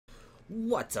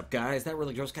What's up, guys? That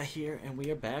really gross guy here, and we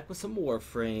are back with some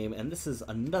Warframe, and this is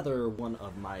another one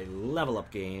of my level up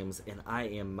games, and I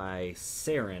am my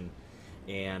Saryn,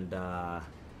 and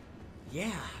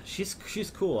yeah, she's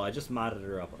cool. I just modded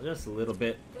her up just a little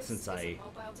bit since I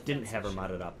didn't have her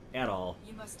modded up at all.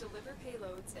 You must deliver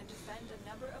payloads and defend a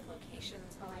number of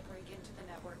locations while I break into the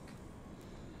network.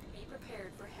 Be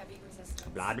prepared for heavy resistance.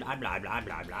 Blah blah blah blah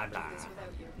blah blah blah.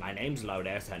 My name's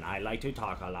Lotus, and I like to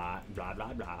talk a lot. Blah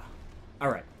blah blah.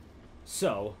 Alright,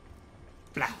 so,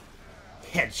 blah,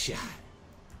 headshot.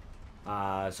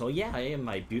 So yeah, I am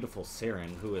my beautiful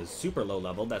Saryn, who is super low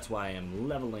level. That's why I am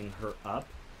leveling her up.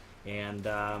 And,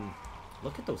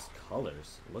 look at those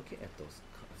colors. Look at those.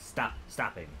 Stop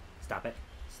it. Stop.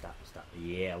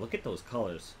 Yeah, look at those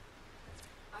colors.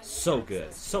 So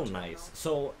good. So nice.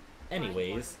 So,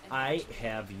 anyways, I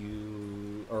have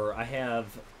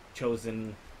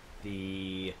chosen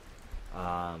the,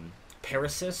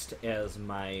 Parasist as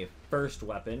my first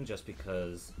weapon, just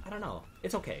because I don't know,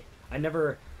 it's okay. I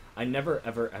never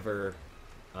ever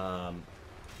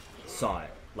saw it,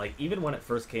 like, even when it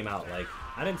first came out. Like,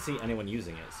 I didn't see anyone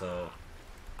using it, so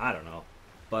I don't know,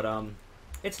 but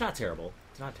it's not terrible.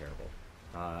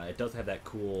 It does have that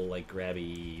cool, like,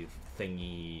 grabby thing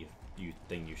you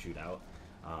shoot out,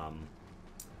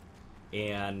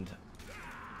 and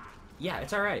yeah,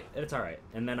 it's all right.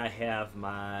 And then I have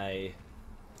my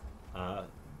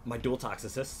my dual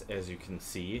toxicists, as you can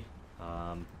see.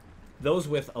 Those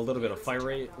with a little bit of fire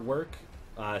rate work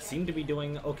seem to be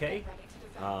doing okay.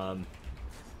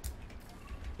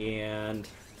 And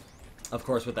of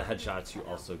course, with the headshots, you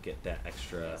also get that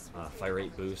extra fire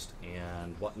rate boost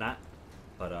and whatnot.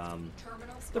 But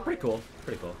they're pretty cool.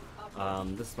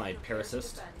 This is my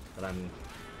Parasist that I'm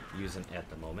using at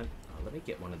the moment. Let me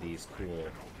get one of these cool.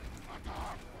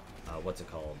 What's it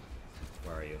called?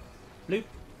 Where are you? Bloop.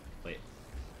 Wait.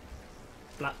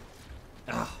 Blah.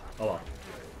 Oh well.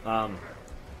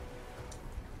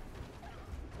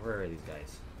 Where are these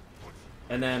guys?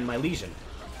 And then my Legion.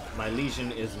 My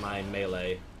Legion is my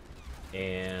melee,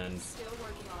 and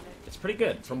it's pretty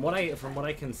good. From what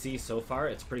I can see so far,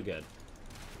 it's pretty good.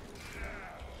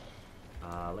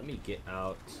 Let me get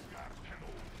out,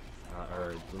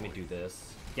 or let me do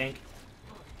this. Yank.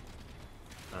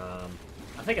 I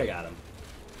think I got him.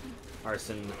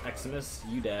 Arson Eximus,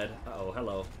 you dead. Uh-oh,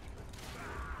 hello.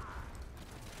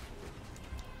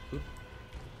 Oop.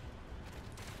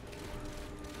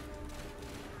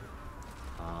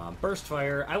 Burst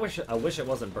fire. I wish it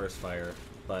wasn't burst fire,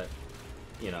 but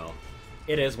you know,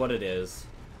 it is what it is.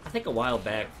 I think a while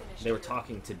back they were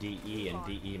talking to DE, and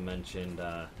DE mentioned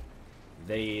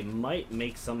they might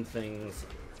make some things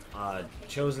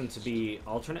chosen to be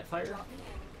alternate fire,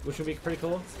 which would be pretty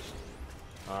cool.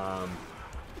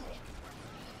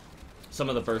 Some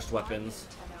of the burst weapons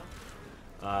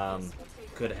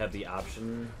could have the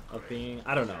option of being.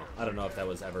 I don't know if that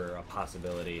was ever a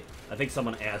possibility. I think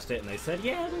someone asked it and they said,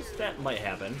 yeah, that might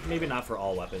happen. Maybe not for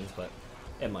all weapons, but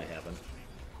it might happen.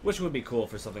 Which would be cool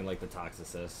for something like the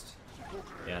Toxicist.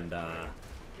 And I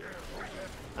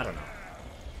don't know.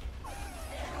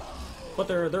 But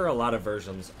there are a lot of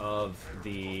versions of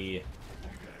the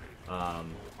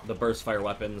burst fire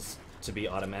weapons to be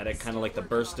automatic, kind of like the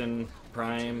Burstin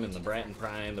Prime and the Bratton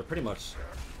Prime. They're pretty much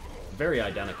very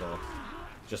identical.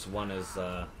 Just one is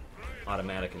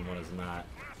automatic and one is not.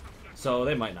 So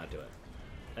they might not do it.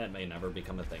 That may never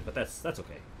become a thing, but that's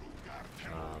okay.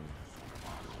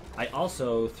 I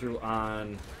also threw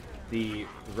on the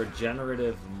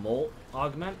regenerative molt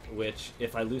augment, which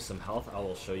if I lose some health, I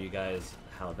will show you guys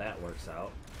how that works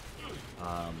out.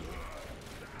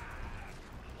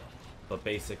 But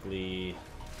basically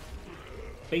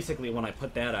when I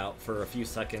put that out for a few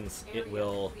seconds, it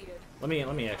will. Let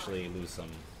me actually lose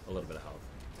a little bit of health.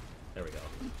 There we go.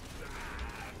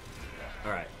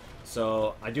 All right.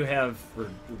 So I do have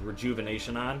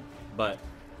rejuvenation on, but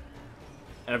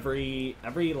every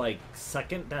like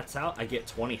second that's out, I get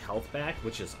 20 health back,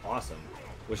 which is awesome.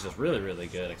 Which is really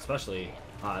good, especially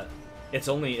it's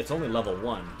only level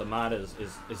 1. The mod is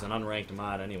an unranked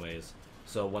mod anyways.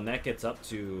 So when that gets up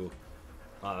to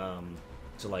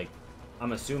like,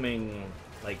 I'm assuming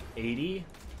like 80,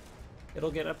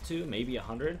 it'll get up to maybe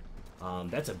 100.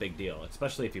 That's a big deal,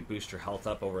 especially if you boost your health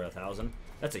up over 1,000.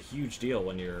 That's a huge deal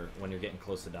when you're getting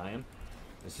close to dying.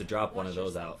 Is to drop one of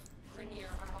those out,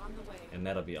 and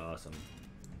that'll be awesome.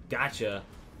 Gotcha.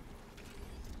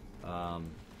 Blah,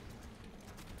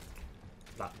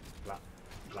 blah,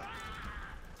 blah.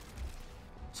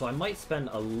 So I might spend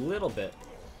a little bit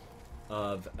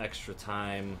of extra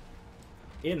time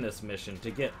in this mission to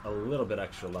get a little bit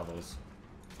extra levels.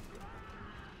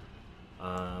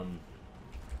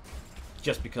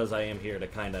 just because I am here to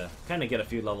kind of get a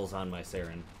few levels on my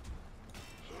Saryn.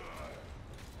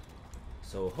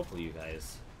 So hopefully you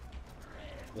guys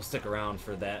will stick around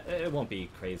for that. It won't be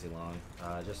crazy long.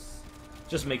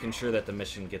 Just making sure that the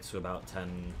mission gets to about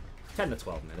 10 to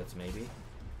 12 minutes maybe.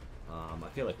 I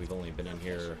feel like we've only been in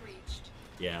here.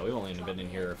 Yeah, we've only been in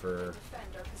here for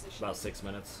about 6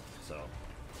 minutes. So,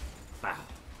 blah,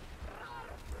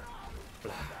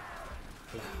 blah,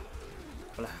 blah,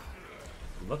 blah.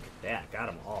 Look at that! Got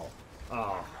them all.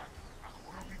 Oh,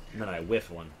 and then I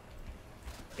whiffed one.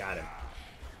 Got him.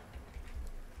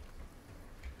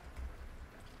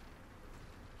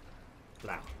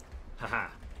 Blah. Haha.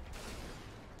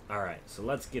 Alright, so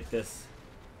let's get this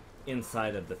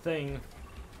inside of the thing.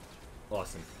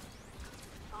 Awesome.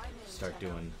 Start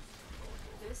doing.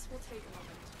 This will take a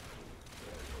moment.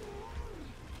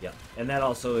 Yep. And that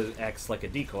also acts like a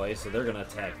decoy, so they're gonna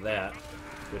attack that,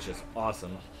 which is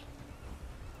awesome.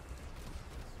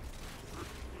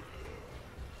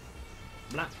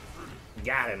 Blah.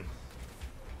 Got him.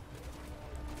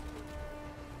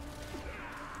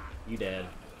 You dead.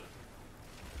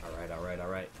 Alright, alright,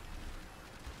 alright.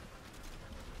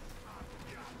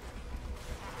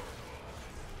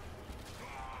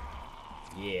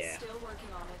 Yeah. Still working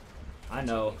on it. I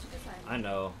know. I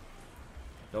know.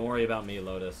 Don't worry about me,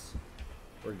 Lotus.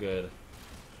 We're good.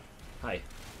 Hi.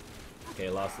 Okay,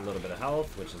 lost a little bit of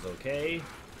health, which is okay.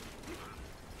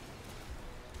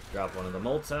 Drop one of the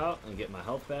molts out and get my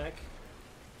health back.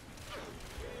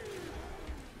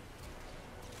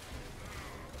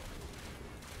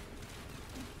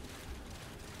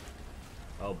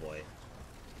 Oh boy.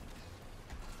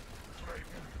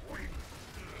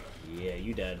 Yeah,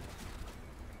 you dead.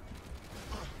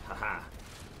 Haha.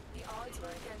 The odds were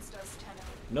against us, Tenno.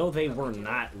 No, they were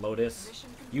not, Lotus.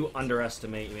 You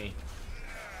underestimate me.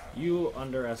 You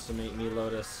underestimate me,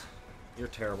 Lotus. You're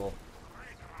terrible.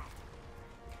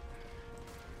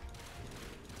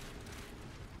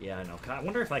 Yeah, I know. I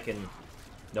wonder if I can...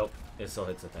 Nope, it still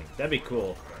hits the thing. That'd be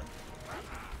cool.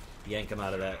 Yank him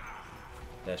out of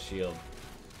that shield.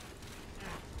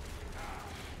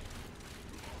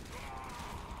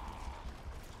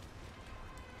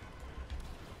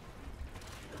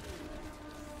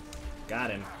 Got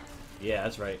him. Yeah,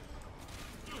 that's right.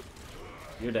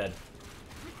 You're dead.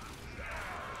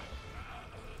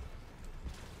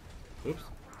 Oops.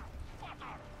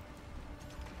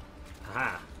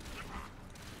 Haha.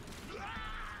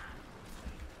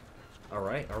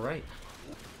 Alright, alright.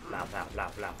 Blah, blah,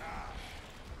 blah, blah.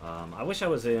 I wish I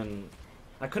was in...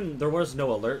 I couldn't... There was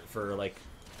no alert for, like,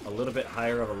 a little bit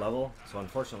higher of a level. So,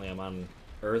 unfortunately, I'm on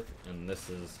Earth, and this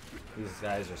is... These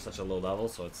guys are such a low level,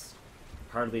 so it's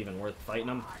hardly even worth fighting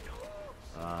them.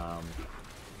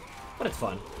 But it's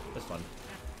fun. It's fun.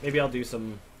 Maybe I'll do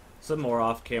some more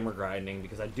off-camera grinding,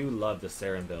 because I do love the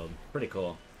Saryn build. Pretty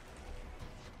cool.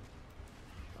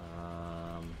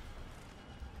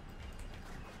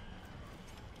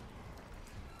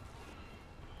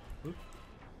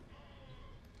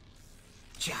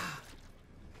 Cha!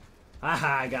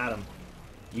 Haha, I got him.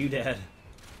 You dead.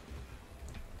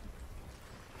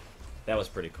 That was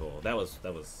pretty cool. That was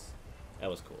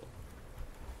cool.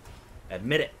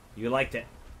 Admit it. You liked it.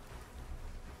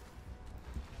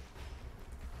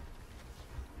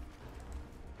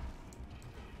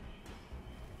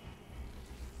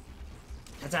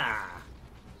 Ta-ta!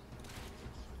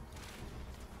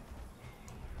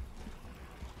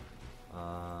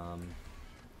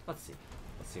 Let's see.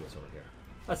 Let's see what's over here.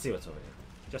 Let's see what's over here.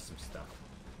 Just some stuff.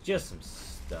 Just some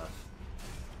stuff.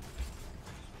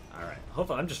 Alright.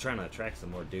 Hopefully, I'm just trying to attract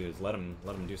some more dudes. Let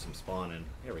them do some spawning.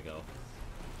 Here we go.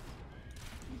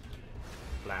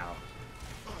 Blow.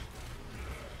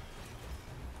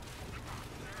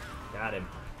 Got him.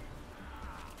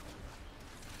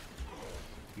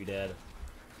 You dead.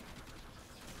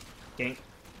 Gank.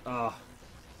 Oh.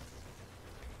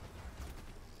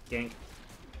 Gank.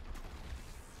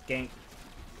 Gank.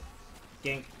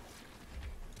 Gank.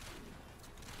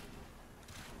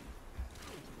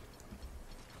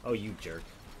 Oh, you jerk.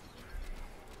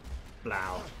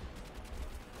 Blow.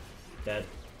 Dead.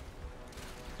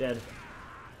 Dead.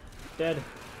 Dead.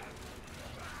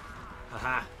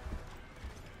 Haha.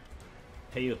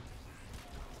 Hey, you.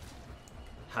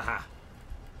 Haha.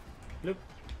 Bloop.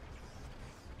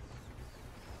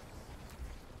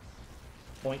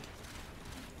 Boink.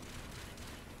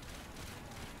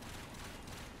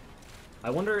 I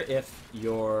wonder if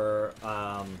your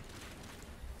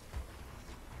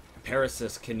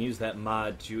Parasis can use that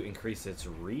mod to increase its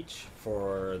reach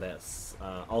for that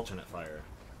alternate fire.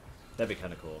 That'd be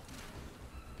kind of cool.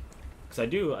 Because I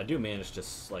do manage to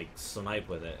like snipe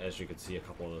with it, as you could see a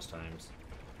couple of those times.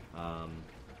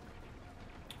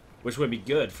 Which would be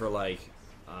good for like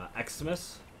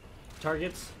Xmas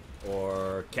targets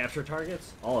or capture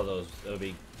targets. All of those, it would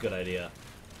be a good idea.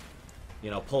 You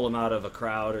know, pull them out of a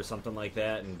crowd or something like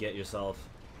that and get yourself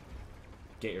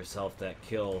that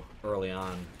kill early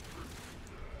on.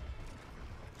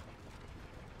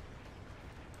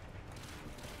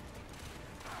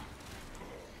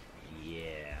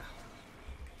 Yeah.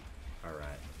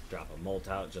 Alright. Drop a molt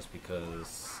out just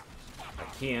because I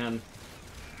can.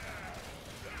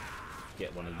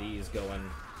 Get one of these going.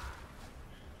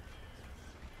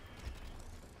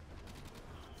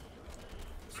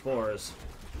 Spores.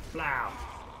 Blow.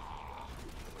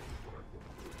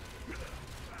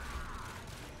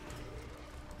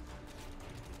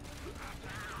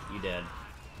 You dead.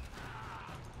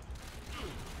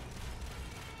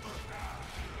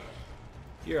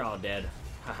 You're all dead.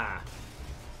 Haha.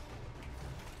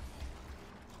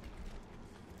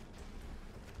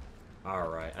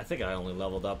 Alright, I think I only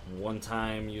leveled up one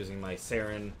time using my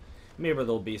Saryn. Maybe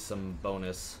there'll be some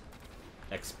bonus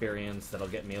experience that'll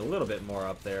get me a little bit more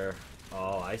up there.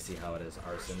 Oh, I see how it is,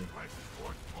 arson.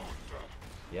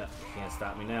 Yep, can't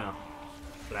stop me now.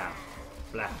 Blah,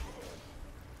 blah.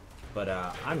 But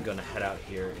I'm gonna head out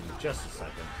here in just a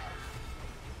second.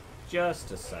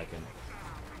 Just a second.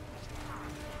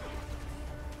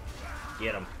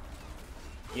 Get him.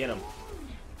 Get him.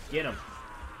 Get him.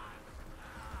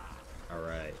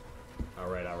 Alright.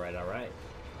 Alright, alright, alright.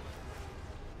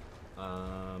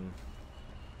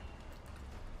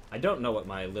 I don't know what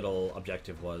my little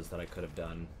objective was that I could have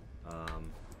done.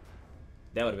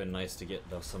 That would have been nice to get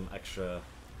some extra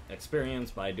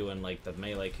experience by doing like the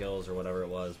melee kills or whatever it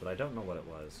was, but I don't know what it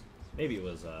was. Maybe it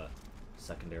was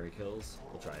secondary kills.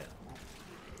 We'll try it.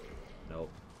 Nope.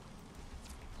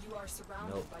 You are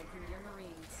surrounded Nope. by Greer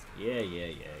Marines.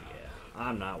 Yeah.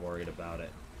 I'm not worried about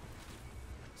it.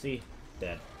 See?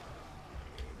 Dead.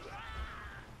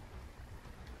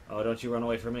 Oh, don't you run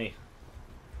away from me.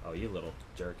 Oh, you little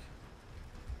jerk.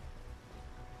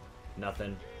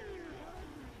 Nothing.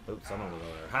 Oops, someone was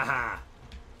over there. Haha!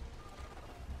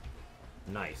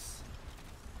 Nice.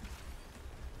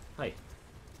 Hi.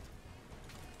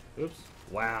 Oops.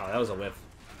 Wow, that was a whiff.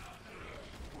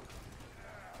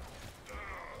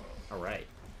 Alright.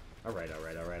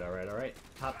 Alright.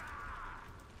 Pop.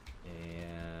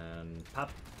 And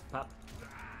pop. Pop.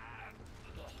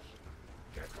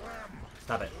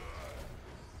 Stop it.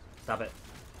 Stop it.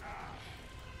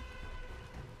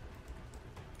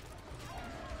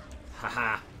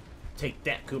 Haha. Take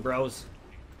that, Kubros.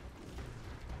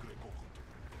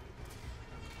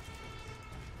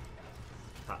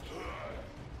 Pop.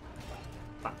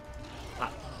 Pop.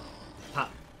 Pop.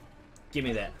 Pop. Give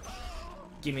me that.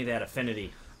 Give me that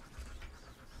affinity.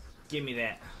 Give me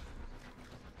that.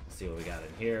 Let's see what we got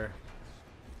in here.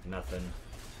 Nothing.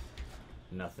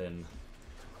 Nothing.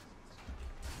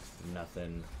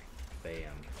 Nothing.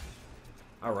 Bam.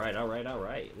 Alright.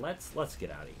 Let's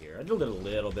get out of here. I did a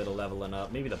little bit of leveling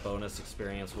up. Maybe the bonus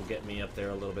experience will get me up there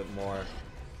a little bit more.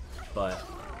 But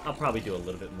I'll probably do a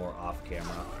little bit more off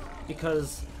camera.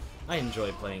 Because I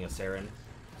enjoy playing a Saryn.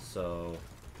 So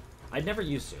I never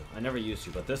used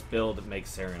to, but this build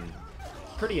makes Saryn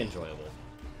pretty enjoyable.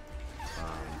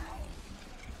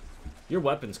 Your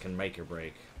weapons can make or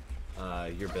break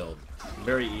your build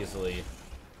very easily.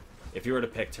 If you were to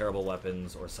pick terrible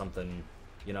weapons or something,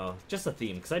 you know, just a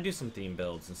theme, because I do some theme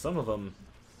builds, and some of them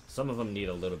need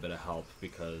a little bit of help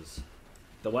because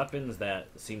the weapons that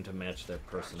seem to match their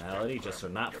personality just are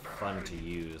not fun to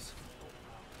use.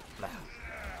 Blah.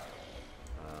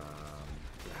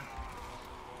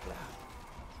 Blah.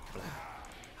 Blah.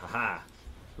 Haha.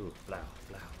 Ooh, blah,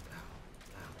 blah, blah,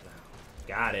 blah, blah.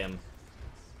 Got him.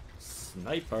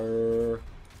 Sniper.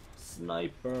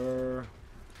 Sniper.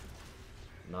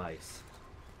 Nice.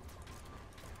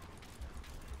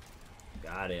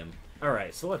 Got him.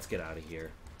 Alright, so let's get out of here.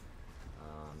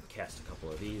 Cast a couple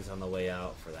of these on the way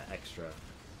out for that extra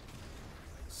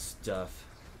stuff.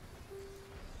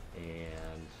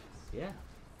 And yeah,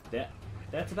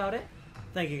 that's about it.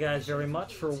 Thank you guys very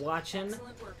much for watching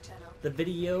Excellent work, Tenno. the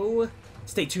video.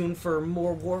 Stay tuned for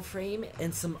more Warframe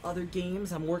and some other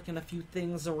games. I'm working a few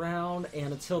things around.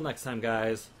 And until next time,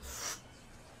 guys.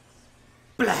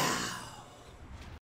 Blah!